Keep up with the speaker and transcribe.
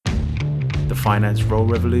the finance role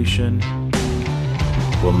revolution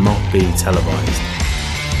will not be televised.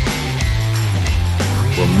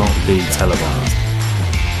 Will not be televised.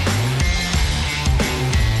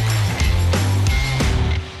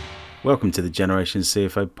 Welcome to the Generation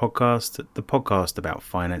CFO podcast, the podcast about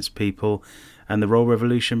finance people and the role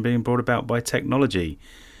revolution being brought about by technology.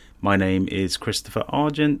 My name is Christopher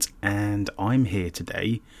Argent, and I'm here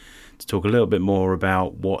today to talk a little bit more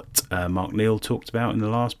about what Mark Neal talked about in the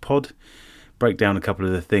last pod, break down a couple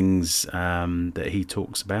of the things that he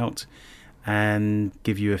talks about, and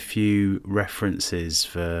give you a few references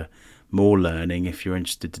for more learning if you're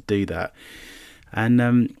interested to do that.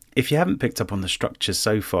 And if you haven't picked up on the structure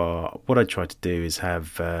so far, what I try to do is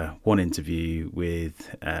have one interview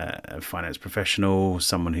with a finance professional,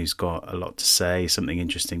 someone who's got a lot to say, something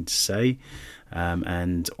interesting to say,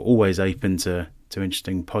 and always open to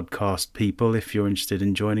interesting podcast people if you're interested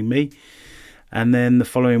in joining me. And then the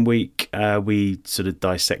following week, we sort of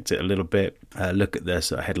dissect it a little bit, look at the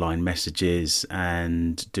sort of headline messages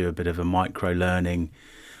and do a bit of a micro learning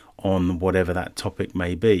on whatever that topic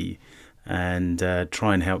may be. And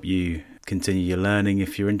try and help you continue your learning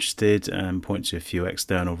if you're interested, and point to a few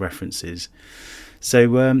external references.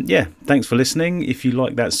 So thanks for listening. If you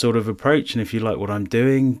like that sort of approach and if you like what I'm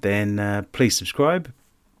doing, then please subscribe.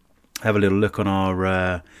 Have a little look on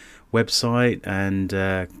our website and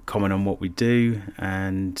comment on what we do,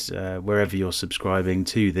 and wherever you're subscribing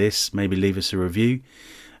to this, maybe leave us a review.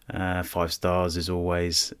 5 stars is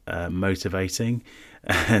always motivating,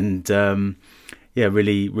 and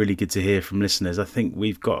really, really good to hear from listeners. I think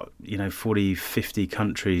we've got 40, 50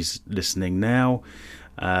 countries listening now,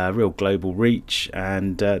 real global reach,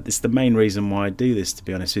 and it's the main reason why I do this, to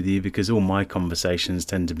be honest with you, because all my conversations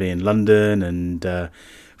tend to be in London and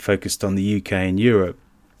focused on the UK and Europe.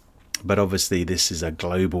 But obviously this is a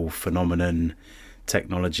global phenomenon.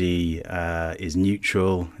 Technology is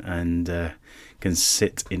neutral and can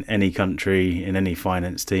sit in any country, in any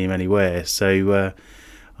finance team, anywhere. So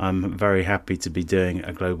I'm very happy to be doing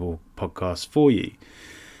a global podcast for you.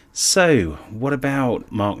 So what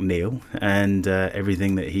about Mark Neal and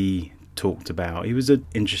everything that he talked about? He was an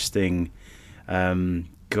interesting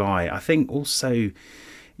guy. I think also,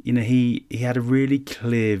 he had a really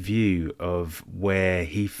clear view of where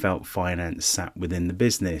he felt finance sat within the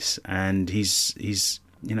business, and he's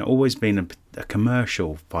always been a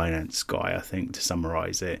commercial finance guy, I think, to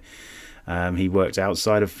summarize it. He worked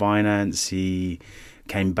outside of finance. He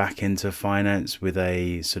came back into finance with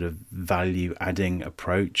a sort of value-adding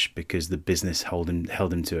approach because the business held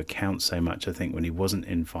him to account so much, I think, when he wasn't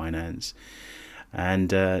in finance,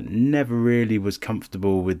 and never really was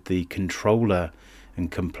comfortable with the controller and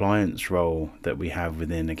compliance role that we have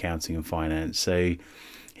within accounting and finance. So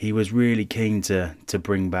he was really keen to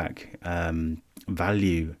bring back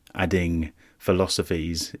value-adding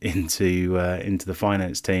philosophies into the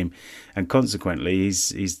finance team, and consequently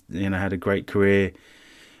he's had a great career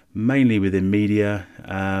mainly within media,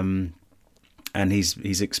 and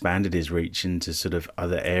he's expanded his reach into sort of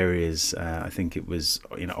other areas. I think it was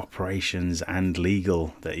operations and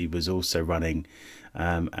legal that he was also running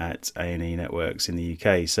at A+E Networks in the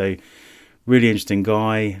UK. So really interesting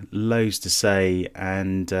guy, loads to say,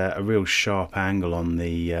 and a real sharp angle on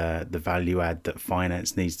the value add that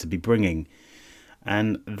finance needs to be bringing.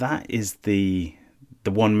 And that is the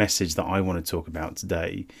one message that I want to talk about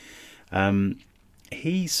today.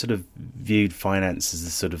 He sort of viewed finance as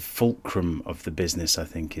the sort of fulcrum of the business, I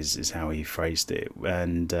think is how he phrased it.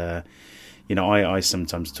 And I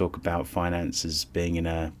sometimes talk about finance as being in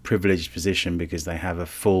a privileged position because they have a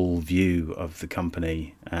full view of the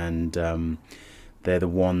company, and they're the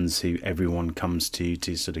ones who everyone comes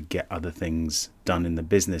to sort of get other things done in the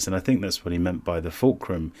business. And I think that's what he meant by the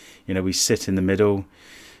fulcrum. We sit in the middle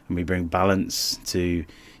and we bring balance to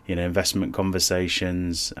investment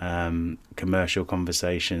conversations, commercial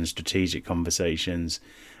conversations, strategic conversations,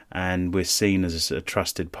 and we're seen as a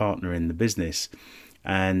trusted partner in the business.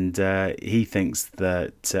 And he thinks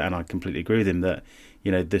that, and I completely agree with him, that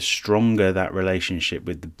the stronger that relationship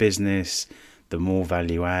with the business, the more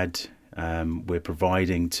value add we're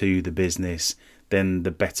providing to the business, then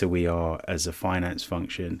the better we are as a finance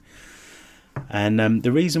function. And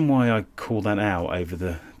the reason why I call that out over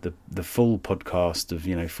the full podcast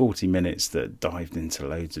of 40 minutes that dived into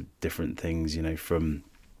loads of different things, from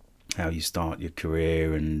how you start your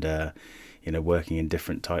career and working in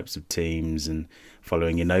different types of teams and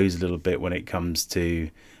following your nose a little bit when it comes to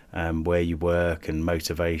where you work and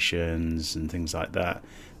motivations and things like that.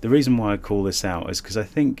 The reason why I call this out is because I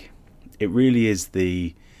think it really is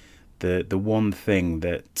the one thing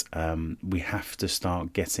that we have to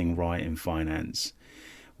start getting right in finance.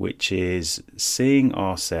 which is seeing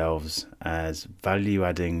ourselves as value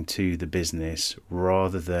adding to the business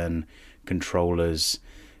rather than controllers,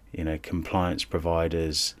 compliance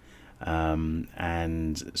providers,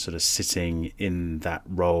 and sort of sitting in that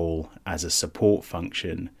role as a support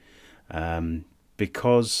function,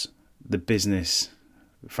 because the business,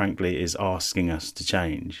 frankly, is asking us to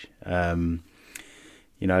change. One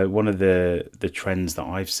of the trends that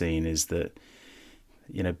I've seen is that,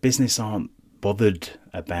 business aren't bothered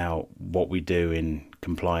about what we do in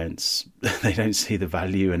compliance. They don't see the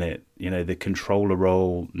value in it. The controller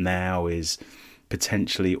role now is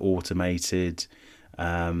potentially automated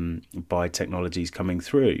by technologies coming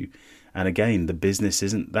through. And again, the business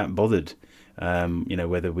isn't that bothered,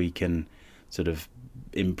 whether we can sort of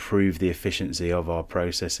improve the efficiency of our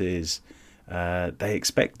processes. They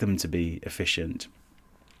expect them to be efficient.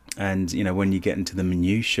 And, when you get into the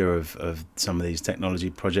minutiae of some of these technology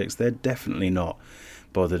projects, they're definitely not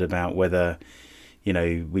bothered about whether,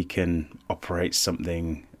 we can operate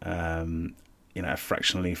something,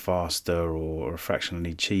 fractionally faster or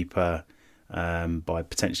fractionally cheaper by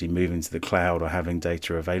potentially moving to the cloud or having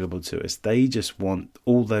data available to us. They just want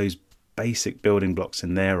all those basic building blocks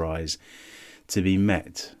in their eyes to be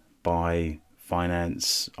met by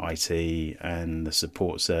finance, IT, and the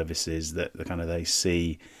support services that they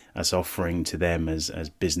see us offering to them as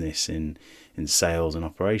business in sales and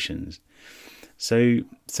operations. So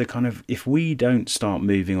kind of, if we don't start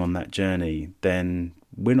moving on that journey, then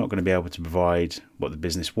we're not going to be able to provide what the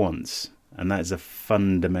business wants. And that is a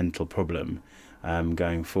fundamental problem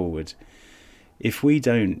going forward. If we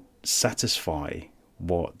don't satisfy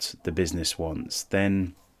what the business wants,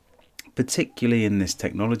 then particularly in this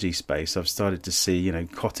technology space, I've started to see,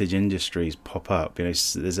 cottage industries pop up.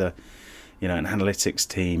 There's an analytics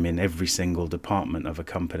team in every single department of a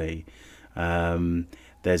company.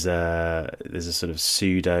 There's a sort of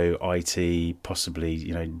pseudo IT,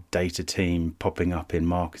 possibly, data team popping up in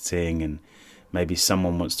marketing, and maybe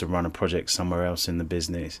someone wants to run a project somewhere else in the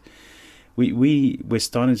business. We're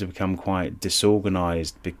starting to become quite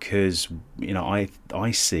disorganized because,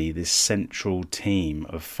 I see this central team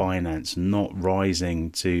of finance not rising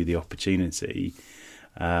to the opportunity,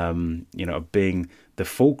 of being the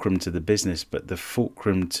fulcrum to the business, but the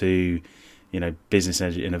fulcrum to, business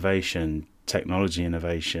innovation, technology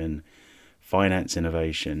innovation, finance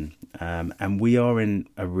innovation. And we are in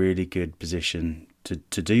a really good position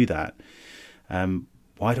to do that.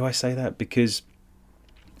 Why do I say that? Because,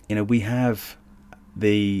 we have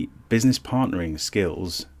the business partnering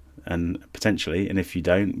skills, and potentially, and if you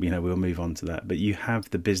don't, we'll move on to that, but you have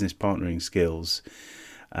the business partnering skills,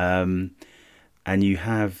 and you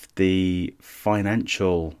have the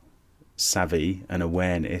financial savvy and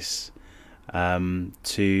awareness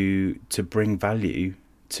to bring value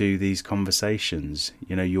to these conversations.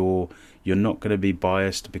 You're not going to be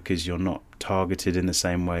biased because you're not targeted in the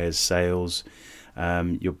same way as sales.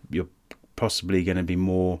 You're possibly going to be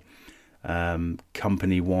more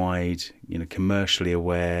company-wide, commercially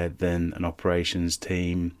aware than an operations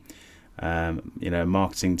team. A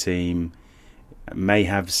marketing team may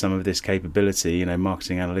have some of this capability.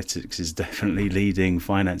 Marketing analytics is definitely leading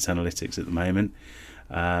finance analytics at the moment.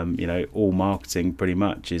 All marketing pretty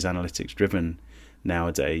much is analytics driven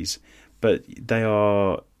nowadays, but they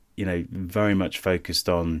are, very much focused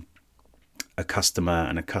on a customer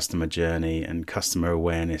and a customer journey and customer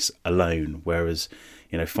awareness alone, whereas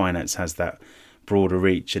finance has that broader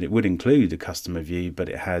reach, and it would include a customer view, but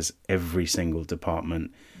it has every single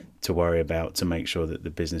department to worry about to make sure that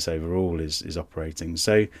the business overall is operating.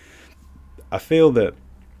 So I feel that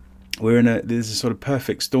there's a sort of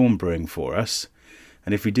perfect storm brewing for us,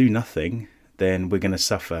 and if we do nothing, then we're going to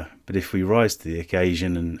suffer. But if we rise to the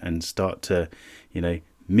occasion and start to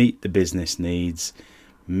meet the business needs,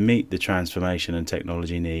 meet the transformation and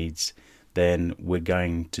technology needs, then we're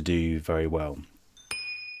going to do very well.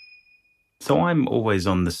 So I'm always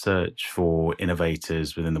on the search for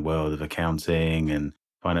innovators within the world of accounting and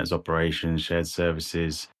finance operations, shared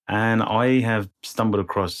services. And I have stumbled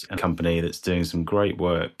across a company that's doing some great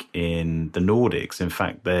work in the Nordics. In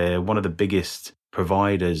fact, they're one of the biggest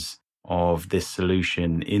providers of this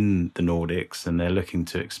solution in the Nordics, and they're looking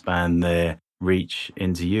to expand their reach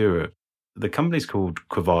into Europe. The company's called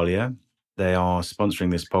Quavalia. They are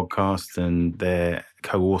sponsoring this podcast, and they're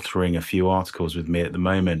co-authoring a few articles with me at the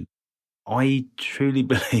moment. I truly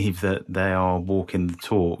believe that they are walking the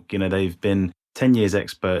talk. They've been 10 years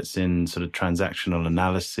experts in sort of transactional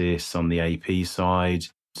analysis on the AP side,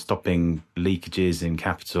 stopping leakages in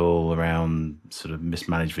capital around sort of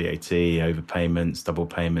mismanaged VAT, overpayments, double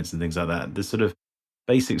payments and things like that. The sort of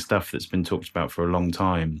basic stuff that's been talked about for a long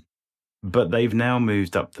time. But they've now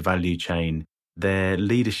moved up the value chain. Their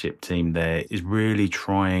leadership team there is really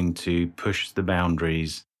trying to push the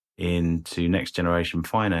boundaries into next generation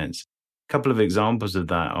finance. A couple of examples of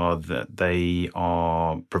that are that they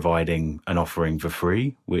are providing an offering for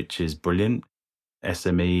free, which is brilliant.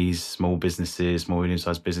 SMEs, small businesses, small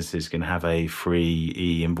medium-sized businesses can have a free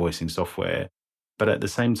e-invoicing software. But at the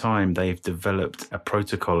same time, they've developed a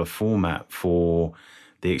protocol, a format for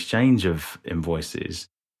the exchange of invoices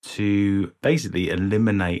to basically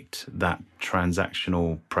eliminate that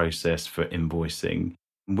transactional process for invoicing,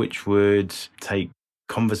 which would take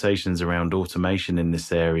conversations around automation in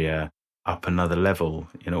this area up another level.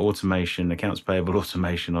 Automation, accounts payable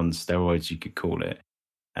automation on steroids, you could call it.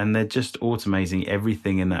 And they're just automating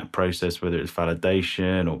everything in that process, whether it's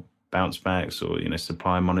validation or bounce backs or,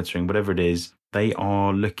 supply monitoring, whatever it is. They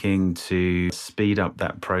are looking to speed up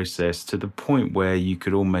that process to the point where you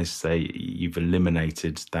could almost say you've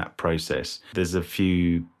eliminated that process. There's a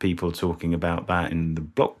few people talking about that in the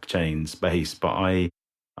blockchain space, but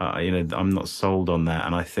I'm not sold on that.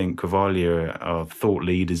 And I think Covalia are thought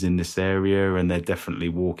leaders in this area, and they're definitely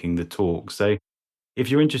walking the talk. So if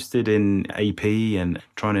you're interested in AP and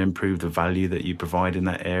trying to improve the value that you provide in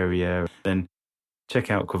that area, then check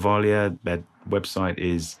out Covalia. Their website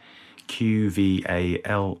is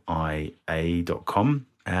qvalia.com.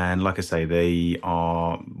 And like I say, they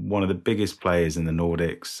are one of the biggest players in the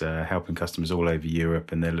Nordics, helping customers all over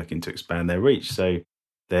Europe, and they're looking to expand their reach. So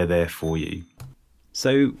they're there for you.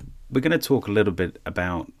 So we're going to talk a little bit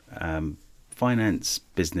about finance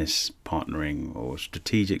business partnering or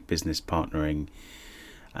strategic business partnering,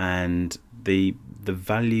 and the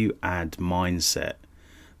value add mindset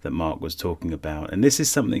that Mark was talking about. And this is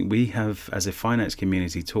something we have, as a finance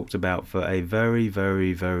community, talked about for a very,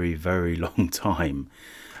 very, very, very long time.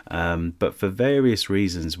 But for various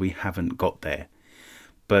reasons, we haven't got there.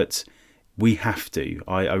 But we have to.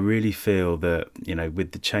 I really feel that,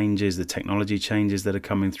 with the changes, the technology changes that are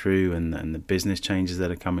coming through and the business changes that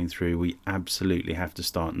are coming through, we absolutely have to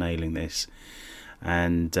start nailing this.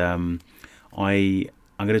 And I'm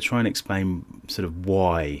going to try and explain sort of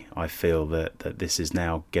why I feel that this is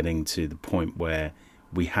now getting to the point where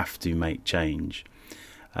we have to make change.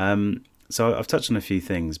 So I've touched on a few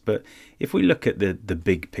things, but if we look at the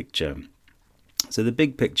big picture, so the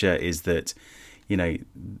big picture is that,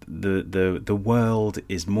 the world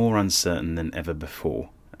is more uncertain than ever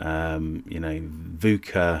before.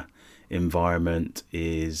 VUCA environment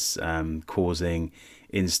is causing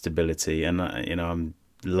instability, and I'm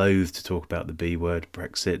loath to talk about the B word,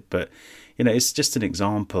 Brexit, but it's just an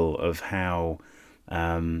example of how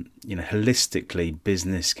holistically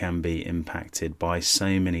business can be impacted by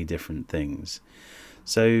so many different things.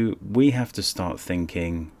 So we have to start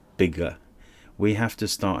thinking bigger. We have to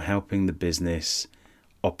start helping the business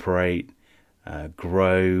operate,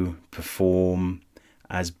 grow, perform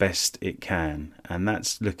as best it can, and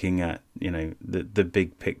that's looking at the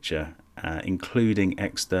big picture, including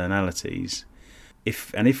externalities.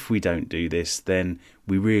 If we don't do this, then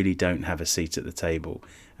we really don't have a seat at the table,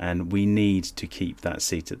 and we need to keep that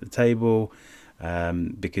seat at the table,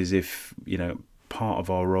 because if part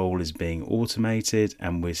of our role is being automated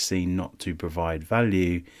and we're seen not to provide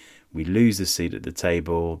value, we lose the seat at the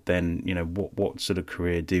table. Then what sort of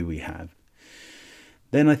career do we have?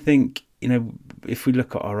 Then I think if we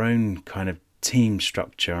look at our own kind of team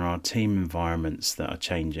structure and our team environments that are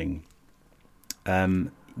changing,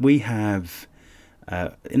 we have.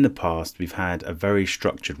 In the past, we've had a very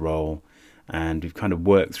structured role, and we've kind of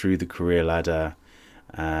worked through the career ladder,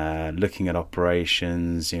 looking at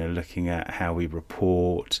operations, looking at how we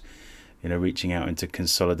report, reaching out into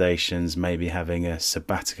consolidations, maybe having a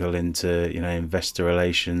sabbatical into, investor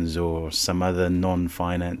relations or some other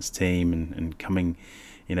non-finance team, and coming,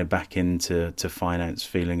 back into finance,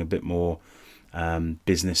 feeling a bit more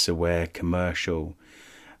business aware, commercial.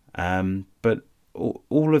 But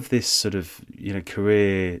all of this sort of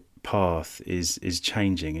career path is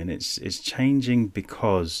changing, and it's changing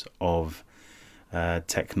because of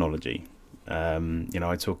technology.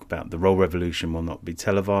 I talk about the role revolution will not be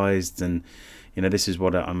televised, and this is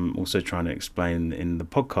what I'm also trying to explain in the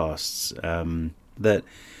podcasts, that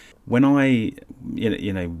when I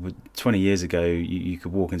 20 years ago, you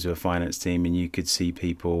could walk into a finance team and you could see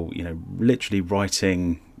people literally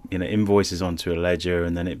writing invoices onto a ledger,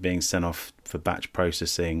 and then it being sent off for batch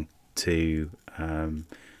processing to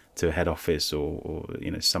a head office or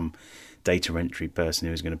some data entry person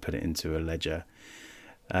who was going to put it into a ledger.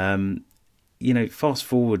 Fast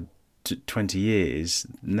forward to 20 years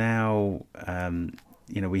now,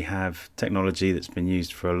 we have technology that's been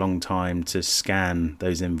used for a long time to scan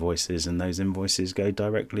those invoices, and those invoices go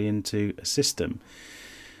directly into a system.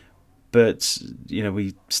 But,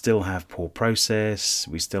 we still have poor process.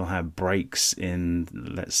 We still have breaks in,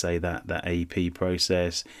 let's say, that AP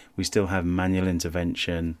process. We still have manual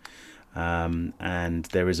intervention, and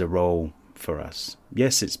there is a role for us.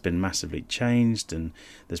 Yes, it's been massively changed, and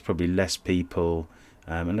there's probably less people.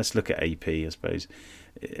 And let's look at AP, I suppose,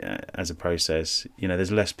 as a process.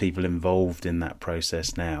 There's less people involved in that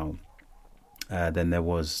process now than there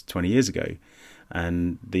was 20 years ago.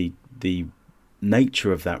 And the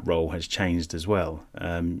nature of that role has changed as well.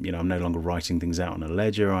 I'm no longer writing things out on a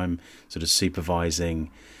ledger. I'm sort of supervising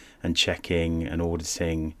and checking and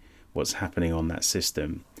auditing what's happening on that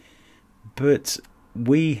system. But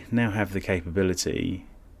we now have the capability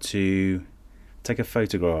to take a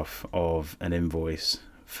photograph of an invoice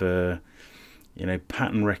for,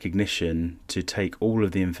 pattern recognition, to take all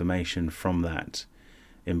of the information from that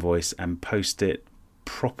invoice and post it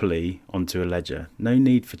properly onto a ledger. No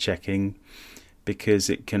need for checking, because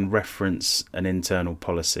it can reference an internal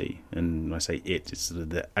policy. And when I say it's sort of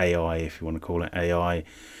the AI, if you want to call it AI,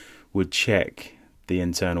 would check the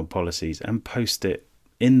internal policies and post it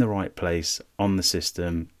in the right place on the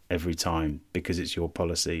system every time, because it's your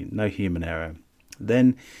policy, no human error.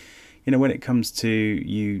 Then, when it comes to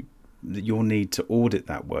your need to audit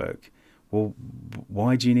that work, well,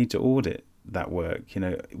 why do you need to audit that work?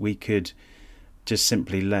 We could just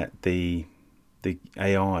simply let the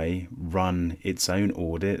AI run its own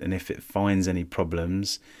audit, and if it finds any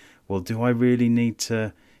problems, well, do I really need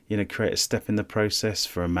to create a step in the process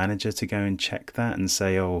for a manager to go and check that and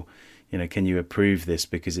say, oh, can you approve this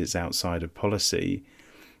because it's outside of policy?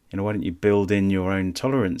 Why don't you build in your own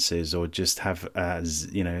tolerances, or just have a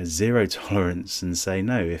zero tolerance and say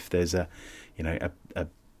no? If there's a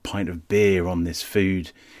pint of beer on this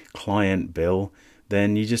food client bill,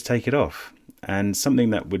 then you just take it off. And something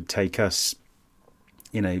that would take us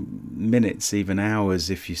minutes, even hours,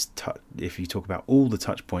 if you talk about all the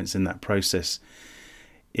touch points in that process,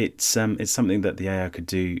 it's something that the AI could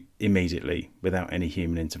do immediately without any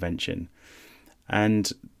human intervention.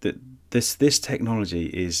 And this technology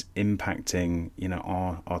is impacting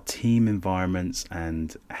our team environments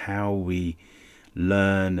and how we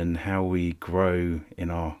learn and how we grow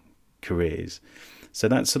in our careers. So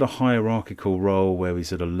that sort of hierarchical role where we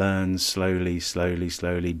sort of learn slowly,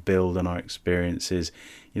 build on our experiences,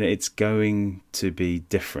 it's going to be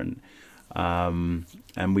different. And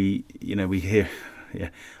we hear,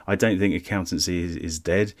 I don't think accountancy is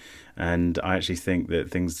dead. And I actually think that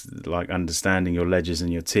things like understanding your ledgers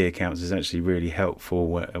and your T accounts is actually really helpful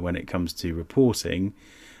when it comes to reporting.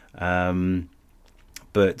 But,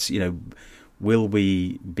 will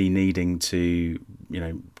we be needing to,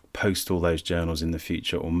 post all those journals in the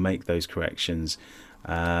future or make those corrections?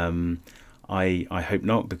 I hope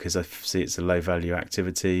not, because I see it's a low value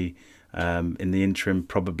activity. In the interim,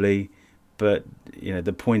 probably. But,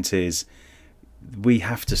 the point is, we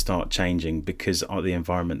have to start changing because the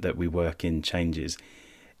environment that we work in changes.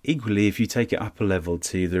 Equally, if you take it up a level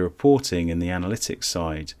to the reporting and the analytics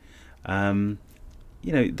side,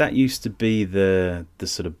 that used to be the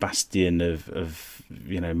sort of bastion of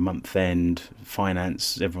month end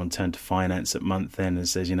finance. Everyone turned to finance at month end and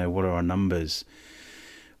says, what are our numbers?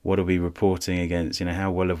 What are we reporting against? How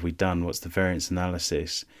well have we done? What's the variance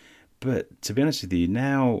analysis? But to be honest with you,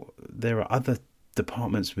 now there are other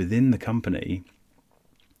departments within the company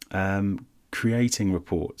creating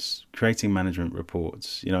reports, creating management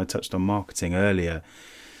reports. I touched on marketing earlier.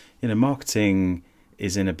 Marketing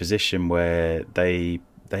is in a position where they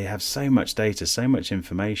have so much data, so much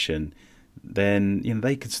information, then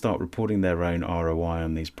they could start reporting their own ROI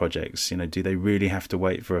on these projects. Do they really have to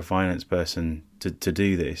wait for a finance person to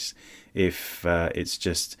do this if it's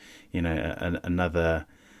just another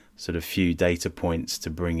sort of few data points to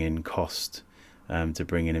bring in cost, to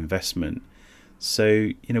bring in investment? So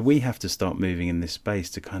we have to start moving in this space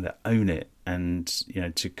to kind of own it and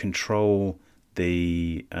to control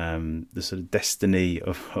the sort of destiny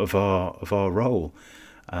of our role,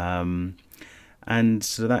 and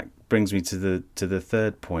so that brings me to the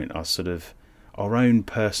third point: our own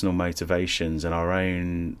personal motivations and our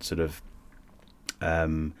own sort of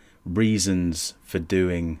reasons for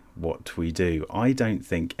doing what we do. I don't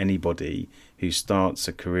think anybody who starts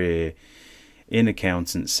a career in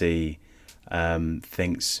accountancy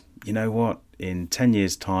thinks, in 10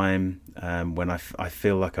 years' time, when I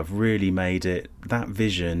feel like I've really made it, that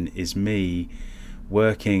vision is me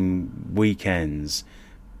working weekends,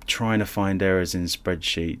 trying to find errors in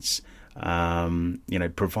spreadsheets,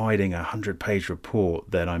 providing a 100-page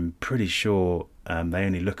report that I'm pretty sure They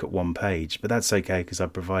only look at one page, but that's okay because I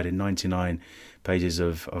provided 99 pages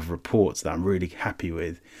of reports that I'm really happy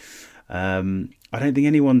with. I don't think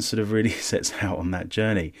anyone sort of really sets out on that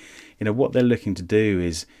journey. What they're looking to do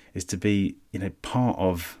is to be, part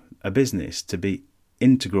of a business, to be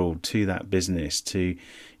integral to that business, to,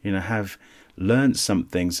 have learned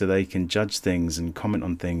something so they can judge things and comment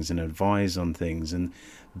on things and advise on things. And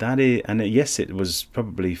yes, it was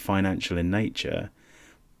probably financial in nature,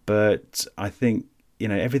 but I think,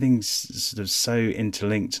 everything's sort of so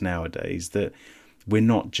interlinked nowadays that we're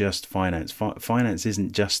not just finance. Finance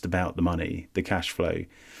isn't just about the money, the cash flow,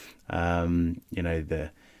 the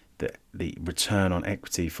return on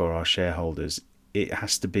equity for our shareholders. It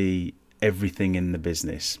has to be everything in the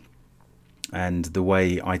business. And the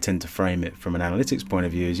way I tend to frame it from an analytics point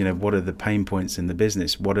of view is, what are the pain points in the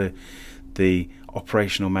business? What are the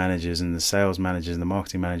operational managers and the sales managers and the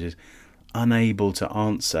marketing managers unable to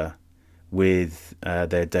answer with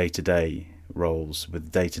their day-to-day roles,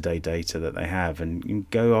 with day-to-day data that they have, and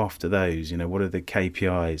go after those. What are the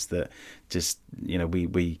KPIs that just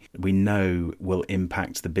we know will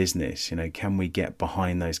impact the business? Can we get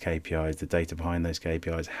behind those KPIs, the data behind those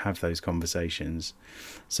KPIs, have those conversations?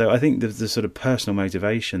 So I think the sort of personal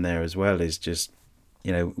motivation there as well is just,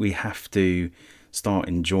 we have to start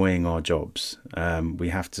enjoying our jobs. We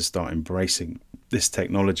have to start embracing this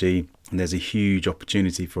technology, and there's a huge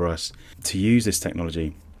opportunity for us to use this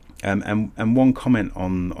technology. And one comment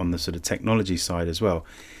on the sort of technology side as well.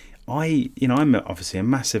 I'm obviously a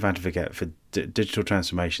massive advocate for digital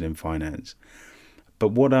transformation in finance, but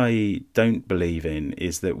what I don't believe in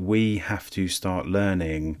is that we have to start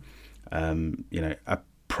learning, a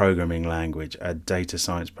programming language, a data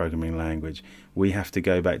science programming language. We have to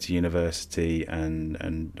go back to university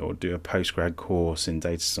and or do a postgrad course in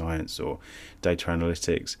data science or data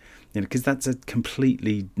analytics, because that's a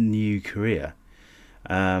completely new career.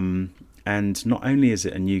 And not only is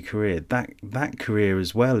it a new career, that career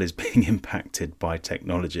as well is being impacted by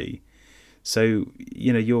technology. So,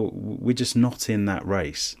 we're just not in that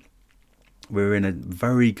race. We're in a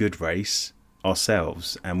very good race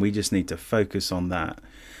ourselves, and we just need to focus on that.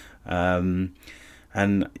 And, I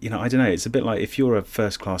don't know, it's a bit like if you're a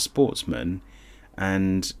first-class sportsman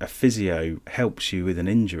and a physio helps you with an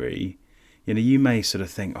injury, you may sort of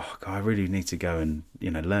think, oh, God, I really need to go and,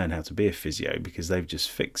 learn how to be a physio because they've just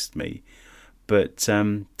fixed me. But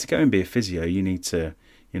to go and be a physio, you need to,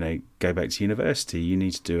 go back to university. You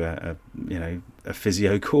need to do a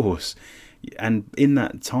physio course. And in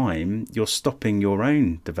that time, you're stopping your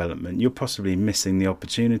own development. You're possibly missing the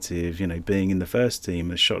opportunity of, being in the first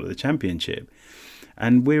team, a shot at the championship.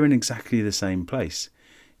 And we're in exactly the same place.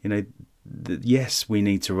 Yes, we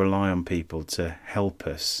need to rely on people to help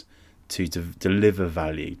us to deliver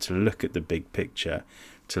value, to look at the big picture,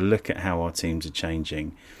 to look at how our teams are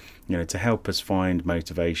changing, to help us find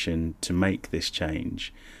motivation to make this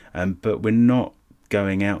change. But we're not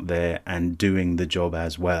going out there and doing the job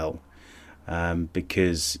as well,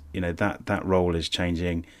 because that role is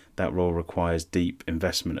changing. That role requires deep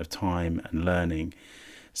investment of time and learning.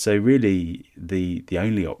 So really, the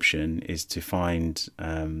only option is to find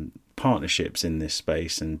partnerships in this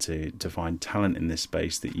space and to find talent in this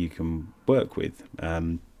space that you can work with.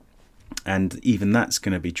 And even that's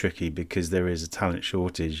going to be tricky because there is a talent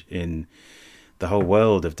shortage in the whole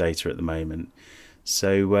world of data at the moment.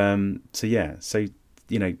 So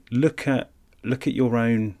look at your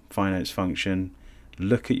own finance function,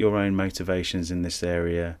 look at your own motivations in this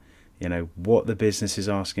area, what the business is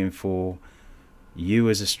asking for. You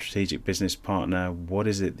as a strategic business partner, what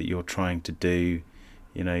is it that you're trying to do,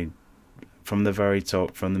 from the very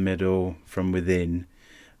top, from the middle, from within,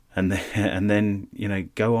 and then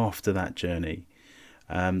go after that journey.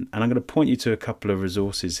 And I'm going to point you to a couple of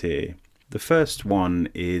resources here. The first one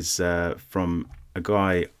is from a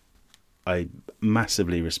guy I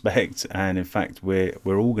massively respect, and in fact we're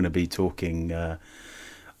all going to be talking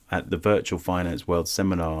at the Virtual Finance World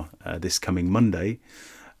Seminar this coming Monday.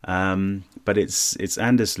 But it's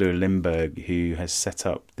Anders Limberg who has set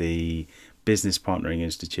up the Business Partnering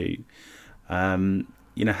Institute.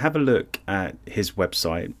 Have a look at his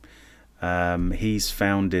website. He's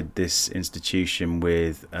founded this institution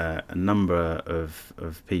with a number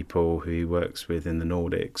of people who he works with in the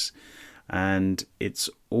Nordics, and it's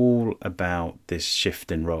all about this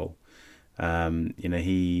shift in role.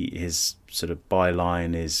 His sort of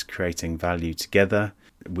byline is creating value together.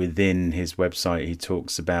 Within his website, he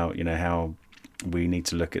talks about how we need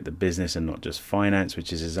to look at the business and not just finance,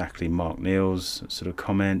 which is exactly Mark Neal's sort of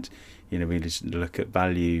comment. We need to look at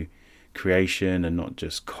value creation and not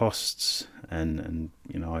just costs. and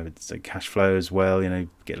I would say cash flow as well.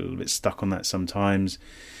 Get a little bit stuck on that sometimes,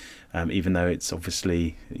 even though it's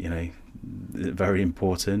obviously very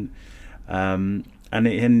important. And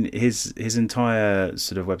in his entire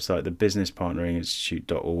sort of website, the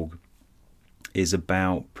businesspartneringinstitute.org, is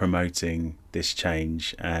about promoting this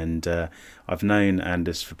change. And I've known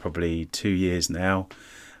Anders for probably 2 years now,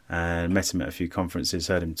 and met him at a few conferences,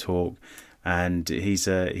 heard him talk, and he's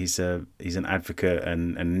an advocate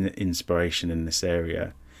and an inspiration in this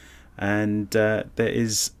area. And there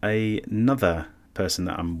is another person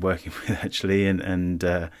that I'm working with actually, and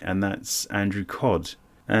that's Andrew Codd.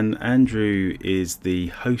 And Andrew is the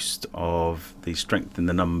host of the Strength in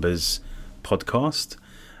the Numbers podcast.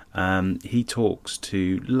 He talks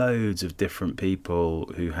to loads of different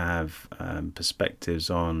people who have perspectives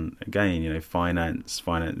on, again, finance,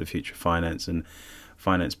 the future of finance, and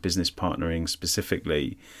finance business partnering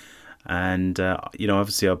specifically. And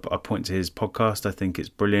obviously, I point to his podcast. I think it's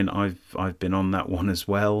brilliant. I've been on that one as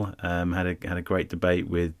well. Had a great debate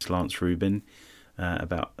with Lance Rubin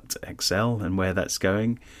about Excel and where that's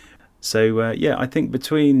going. So I think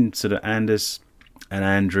between sort of Anders and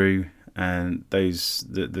Andrew and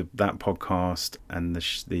that podcast and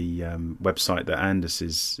the website that Anders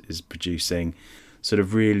is producing, sort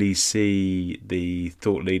of really see the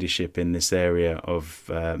thought leadership in this area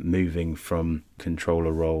of moving from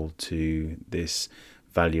controller role to this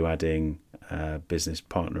value-adding business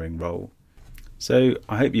partnering role. So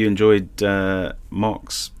I hope you enjoyed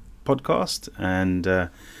Mark's podcast and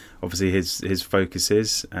obviously his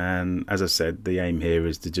focuses. And as I said, the aim here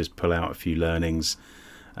is to just pull out a few learnings,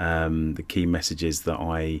 the key messages that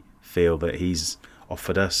I feel that he's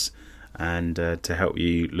offered us, and to help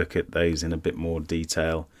you look at those in a bit more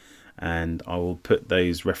detail. And I will put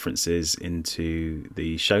those references into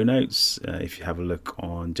the show notes. If you have a look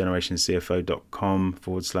on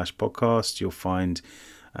generationcfo.com/podcast, you'll find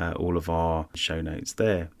all of our show notes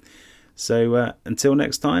there. So until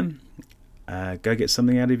next time, go get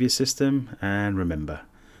something out of your system, and remember,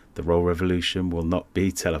 the role revolution will not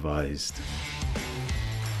be televised.